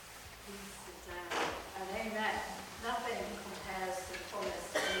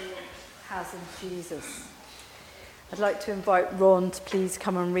as in Jesus. I'd like to invite Ron to please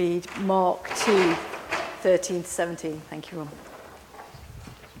come and read Mark 2, 13 to 17. Thank you, Ron.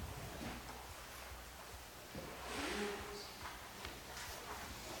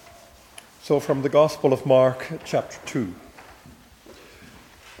 So from the Gospel of Mark, chapter 2.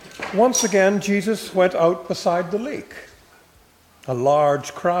 Once again, Jesus went out beside the lake. A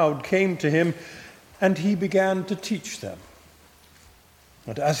large crowd came to him, and he began to teach them.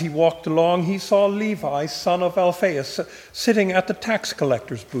 And as he walked along, he saw Levi, son of Alphaeus, sitting at the tax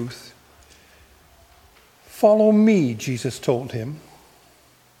collector's booth. "Follow me," Jesus told him.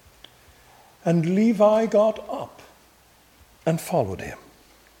 And Levi got up and followed him.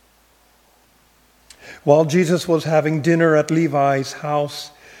 While Jesus was having dinner at Levi's house,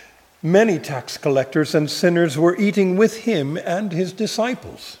 many tax collectors and sinners were eating with him and his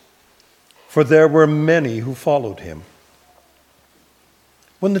disciples, for there were many who followed him.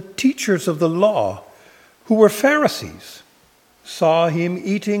 When the teachers of the law, who were Pharisees, saw him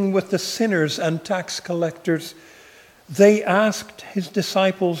eating with the sinners and tax collectors, they asked his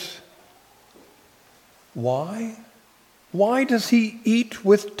disciples, "Why? Why does he eat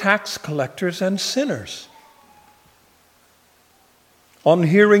with tax collectors and sinners?" On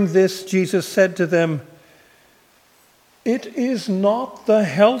hearing this, Jesus said to them, "It is not the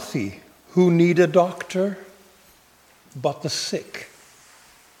healthy who need a doctor, but the sick.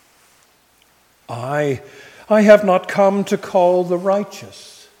 I have not come to call the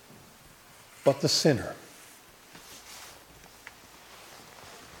righteous, but the sinner."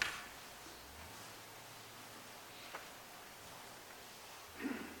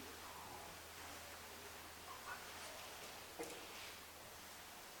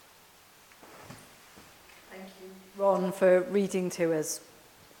 Thank you, Ron, for reading to us.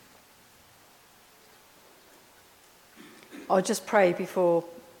 I'll just pray before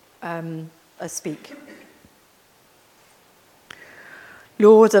I speak.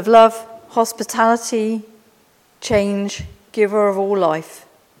 Lord of love, hospitality, change, giver of all life,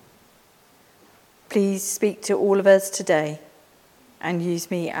 please speak to all of us today and use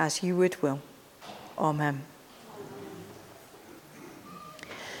me as you would will. Amen.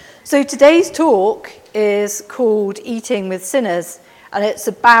 So today's talk is called Eating with Sinners, and it's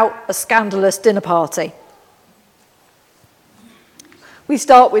about a scandalous dinner party. We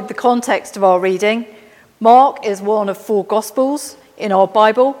start with the context of our reading. Mark is one of 4 Gospels in our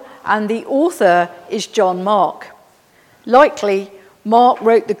Bible, and the author is John Mark. Likely, Mark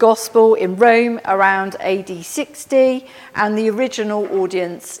wrote the Gospel in Rome around AD 60, and the original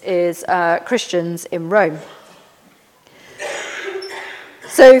audience is Christians in Rome.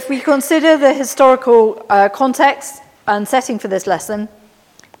 So if we consider the historical context and setting for this lesson,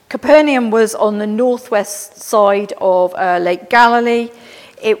 Capernaum was on the northwest side of Lake Galilee.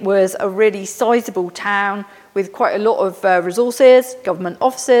 It was a really sizable town with quite a lot of resources, government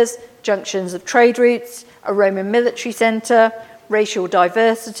offices, junctions of trade routes, a Roman military centre, racial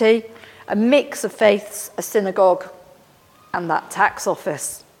diversity, a mix of faiths, a synagogue, and that tax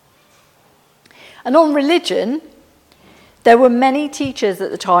office. And on religion, there were many teachers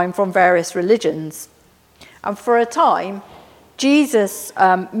at the time from various religions. And for a time, Jesus'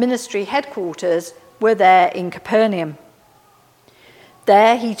 ministry headquarters were there in Capernaum.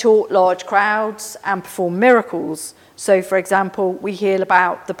 There he taught large crowds and performed miracles. So, for example, we hear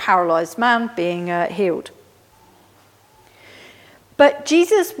about the paralyzed man being healed. But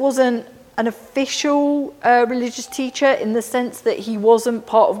Jesus wasn't an official religious teacher in the sense that he wasn't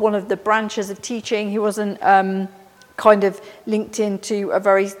part of one of the branches of teaching. He wasn't kind of linked into a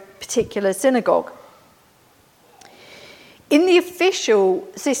very particular synagogue. In the official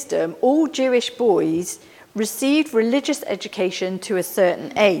system, all Jewish boys received religious education to a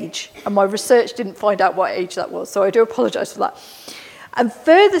certain age, and my research didn't find out what age that was, so I do apologise for that. And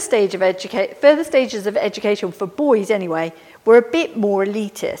further stages of education for boys, anyway, were a bit more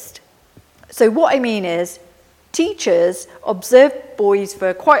elitist. So what I mean is, teachers observed boys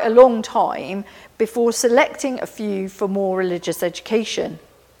for quite a long time before selecting a few for more religious education.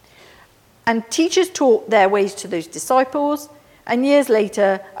 And teachers taught their ways to those disciples, and years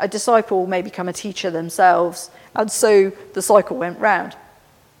later, a disciple may become a teacher themselves, and so the cycle went round.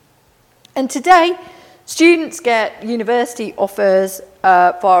 And today, students get university offers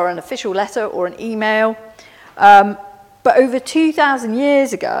via an official letter or an email, but over 2,000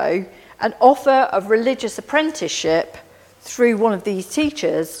 years ago, an offer of religious apprenticeship through one of these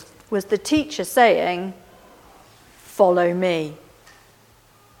teachers was the teacher saying, "Follow me."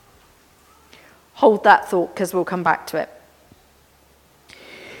 Hold that thought, because we'll come back to it.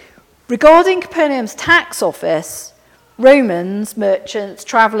 Regarding Capernaum's tax office, Romans, merchants,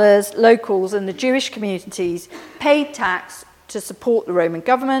 travellers, locals and the Jewish communities paid tax to support the Roman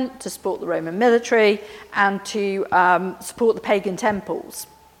government, to support the Roman military, and to support the pagan temples.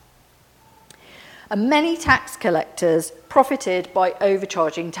 And many tax collectors profited by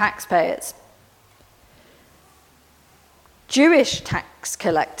overcharging taxpayers. Jewish tax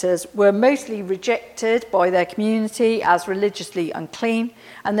collectors were mostly rejected by their community as religiously unclean,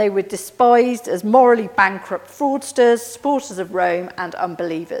 and they were despised as morally bankrupt fraudsters, supporters of Rome, and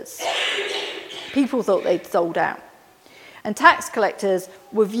unbelievers. People thought they'd sold out. And tax collectors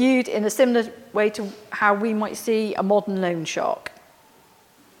were viewed in a similar way to how we might see a modern loan shark.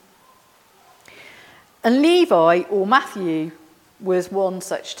 And Levi, or Matthew, was one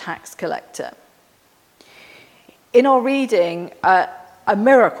such tax collector. In our reading, a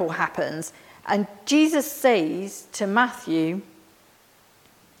miracle happens, and Jesus says to Matthew,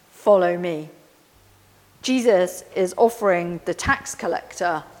 "Follow me." Jesus is offering the tax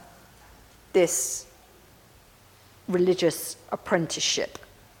collector this religious apprenticeship.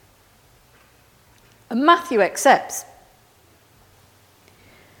 And Matthew accepts.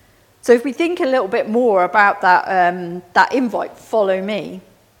 So if we think a little bit more about that invite, "Follow me,"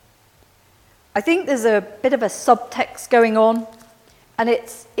 I think there's a bit of a subtext going on, and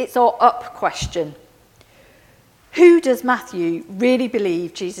it's our up question. Who does Matthew really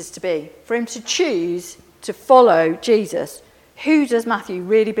believe Jesus to be? For him to choose to follow Jesus, who does Matthew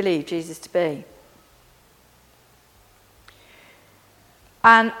really believe Jesus to be?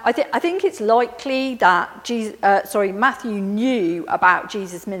 And I think it's likely that Matthew knew about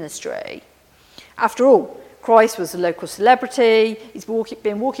Jesus' ministry. After all, Christ was a local celebrity. He's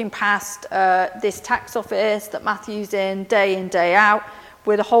been walking past this tax office that Matthew's in day out,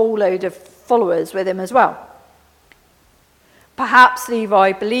 with a whole load of followers with him as well. Perhaps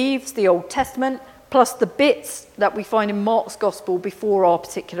Levi believes the Old Testament, plus the bits that we find in Mark's Gospel before our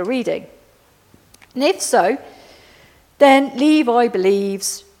particular reading. And if so, then Levi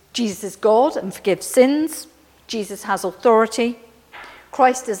believes Jesus is God and forgives sins. Jesus has authority.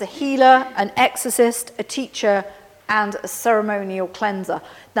 Christ is a healer, an exorcist, a teacher, and a ceremonial cleanser.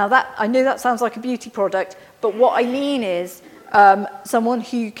 Now, I know that sounds like a beauty product, but what I mean is someone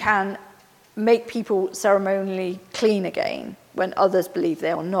who can make people ceremonially clean again when others believe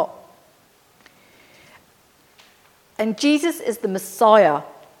they are not. And Jesus is the Messiah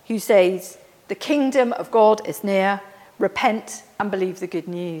who says, "The kingdom of God is near. Repent and believe the good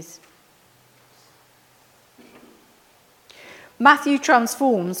news." Matthew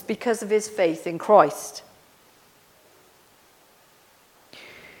transforms because of his faith in Christ.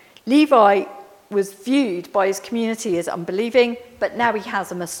 Levi was viewed by his community as unbelieving, but now he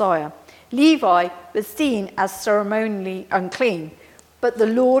has a Messiah. Levi was seen as ceremonially unclean, but the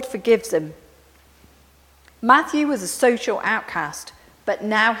Lord forgives him. Matthew was a social outcast, but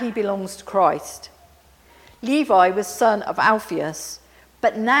now he belongs to Christ. Levi was son of Alphaeus,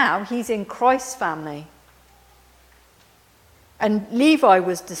 but now he's in Christ's family. And Levi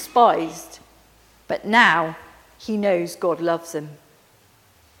was despised, but now he knows God loves him.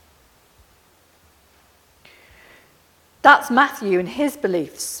 That's Matthew and his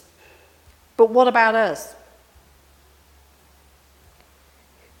beliefs. But what about us?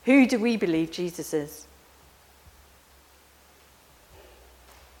 Who do we believe Jesus is?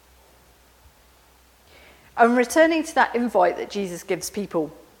 And returning to that invite that Jesus gives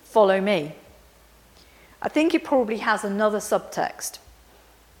people, "Follow me," I think it probably has another subtext.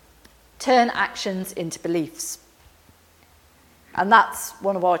 Turn actions into beliefs. And that's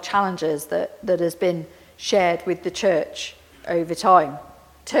one of our challenges that has been shared with the church over time.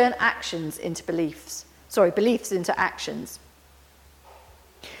 Turn actions into beliefs. Beliefs into actions.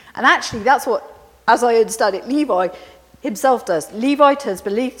 And actually, that's what, as I understand it, Levi himself does. Levi turns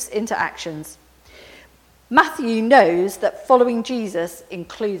beliefs into actions. Matthew knows that following Jesus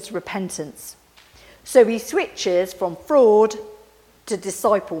includes repentance. So he switches from fraud to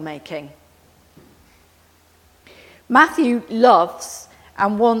disciple making. Matthew loves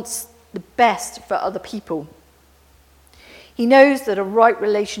and wants the best for other people. He knows that a right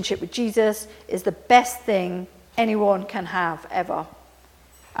relationship with Jesus is the best thing anyone can have ever.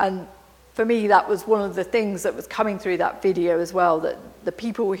 And for me, that was one of the things that was coming through that video as well, that the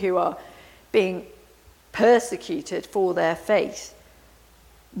people who are being persecuted for their faith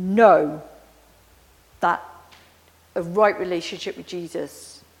know that a right relationship with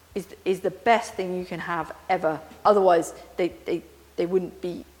Jesus is the best thing you can have ever. Otherwise, they wouldn't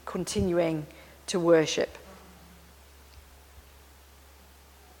be continuing to worship.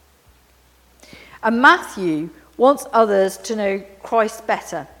 And Matthew wants others to know Christ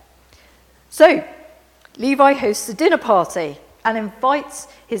better. So, Levi hosts a dinner party and invites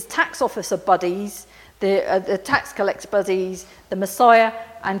his tax officer buddies, the tax collector buddies, the Messiah,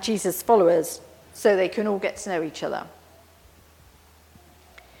 and Jesus' followers, so they can all get to know each other.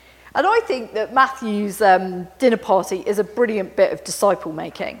 And I think that Matthew's dinner party is a brilliant bit of disciple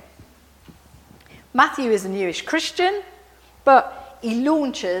making. Matthew is a newish Christian, but he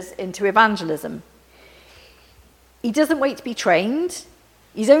launches into evangelism. He doesn't wait to be trained.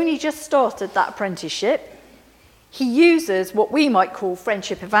 He's only just started that apprenticeship. He uses what we might call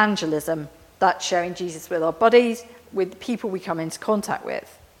friendship evangelism. That's sharing Jesus with our buddies, with the people we come into contact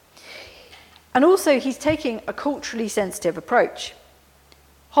with. And also, he's taking a culturally sensitive approach.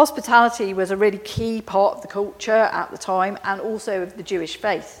 Hospitality was a really key part of the culture at the time and also of the Jewish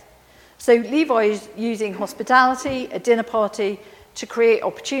faith. So Levi is using hospitality, a dinner party, to create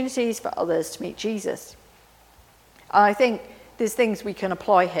opportunities for others to meet Jesus. And I think there's things we can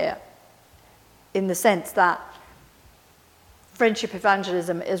apply here in the sense that friendship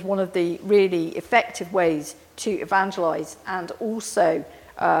evangelism is one of the really effective ways to evangelize, and also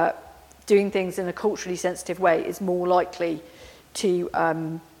doing things in a culturally sensitive way is more likely to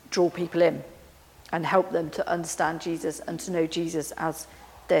draw people in and help them to understand Jesus and to know Jesus as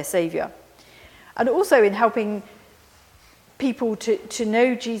their saviour. And also in helping people to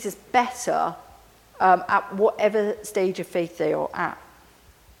know Jesus better at whatever stage of faith they are at.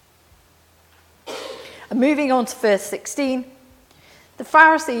 And moving on to verse 16, the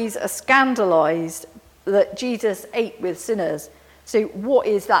Pharisees are scandalised that Jesus ate with sinners. So what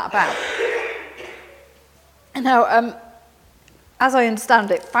is that about? And now, as I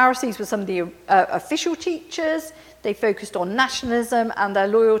understand it, Pharisees were some of the official teachers. They focused on nationalism, and their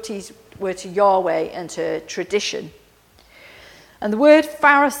loyalties were to Yahweh and to tradition. And the word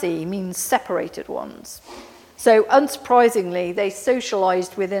Pharisee means separated ones. So unsurprisingly, they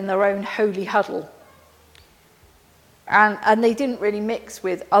socialised within their own holy huddle. And they didn't really mix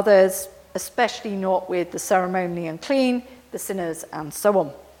with others, especially not with the ceremonially unclean, the sinners, and so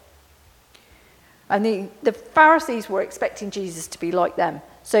on. And the Pharisees were expecting Jesus to be like them.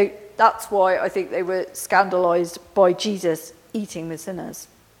 So that's why I think they were scandalised by Jesus eating with sinners.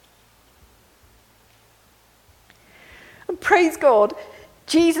 And praise God,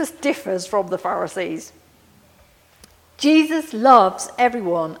 Jesus differs from the Pharisees. Jesus loves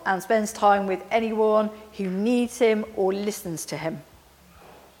everyone and spends time with anyone who needs him or listens to him.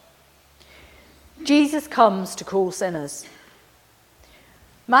 Jesus comes to call sinners.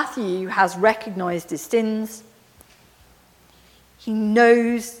 Matthew has recognised his sins. He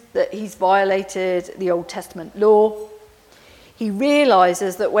knows that he's violated the Old Testament law. He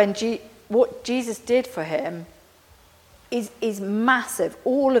realises that what Jesus did for him is massive.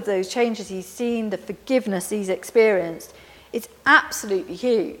 All of those changes he's seen, the forgiveness he's experienced, it's absolutely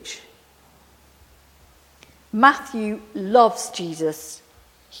huge. Matthew loves Jesus.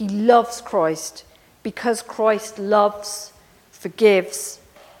 He loves Christ because Christ loves, forgives,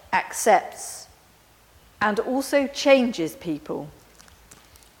 accepts, and also changes people.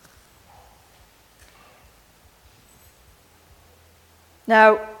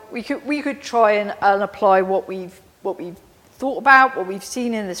 Now, we could try and apply what we've thought about, what we've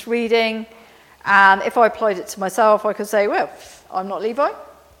seen in this reading, and if I applied it to myself, I could say, well, I'm not Levi.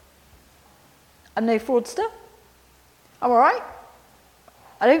 I'm no fraudster. I'm all right.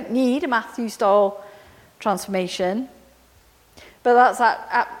 I don't need a Matthew-style transformation. But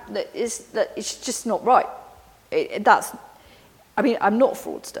it's just not right. I'm not a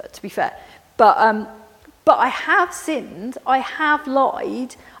fraudster, to be fair. But I have sinned. I have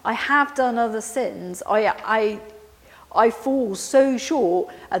lied. I have done other sins. I fall so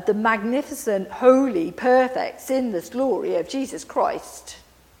short at the magnificent, holy, perfect, sinless glory of Jesus Christ.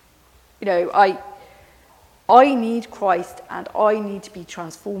 You know, I need Christ, and I need to be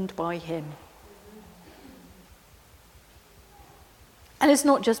transformed by him. And it's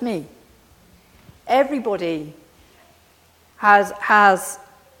not just me. Everybody has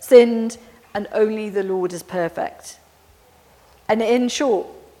sinned, and only the Lord is perfect. And in short,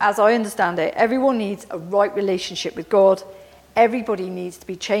 as I understand it, everyone needs a right relationship with God. Everybody needs to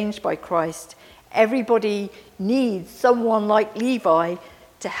be changed by Christ. Everybody needs someone like Levi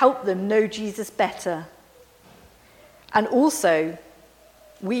to help them know Jesus better. And also,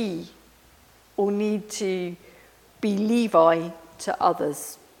 we all need to be Levi to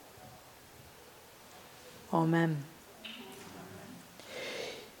others. Amen.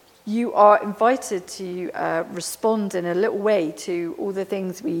 You are invited to respond in a little way to all the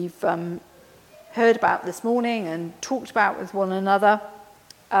things we've heard about this morning and talked about with one another.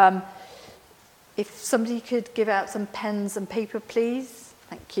 If somebody could give out some pens and paper, please.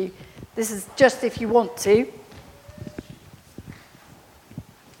 Thank you. This is just if you want to.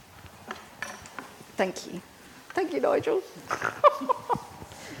 Thank you. Thank you, Nigel.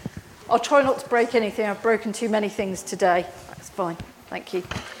 I'll try not to break anything. I've broken too many things today. That's fine. Thank you.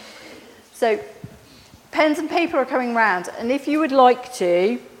 So, pens and paper are coming round. And if you would like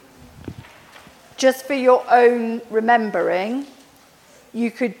to, just for your own remembering, you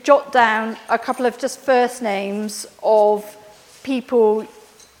could jot down a couple of just first names of people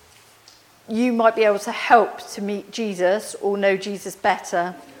you might be able to help to meet Jesus or know Jesus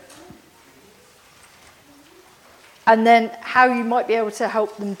better. And then how you might be able to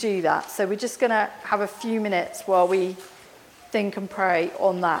help them do that. So we're just going to have a few minutes while we think and pray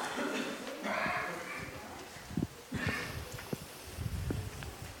on that.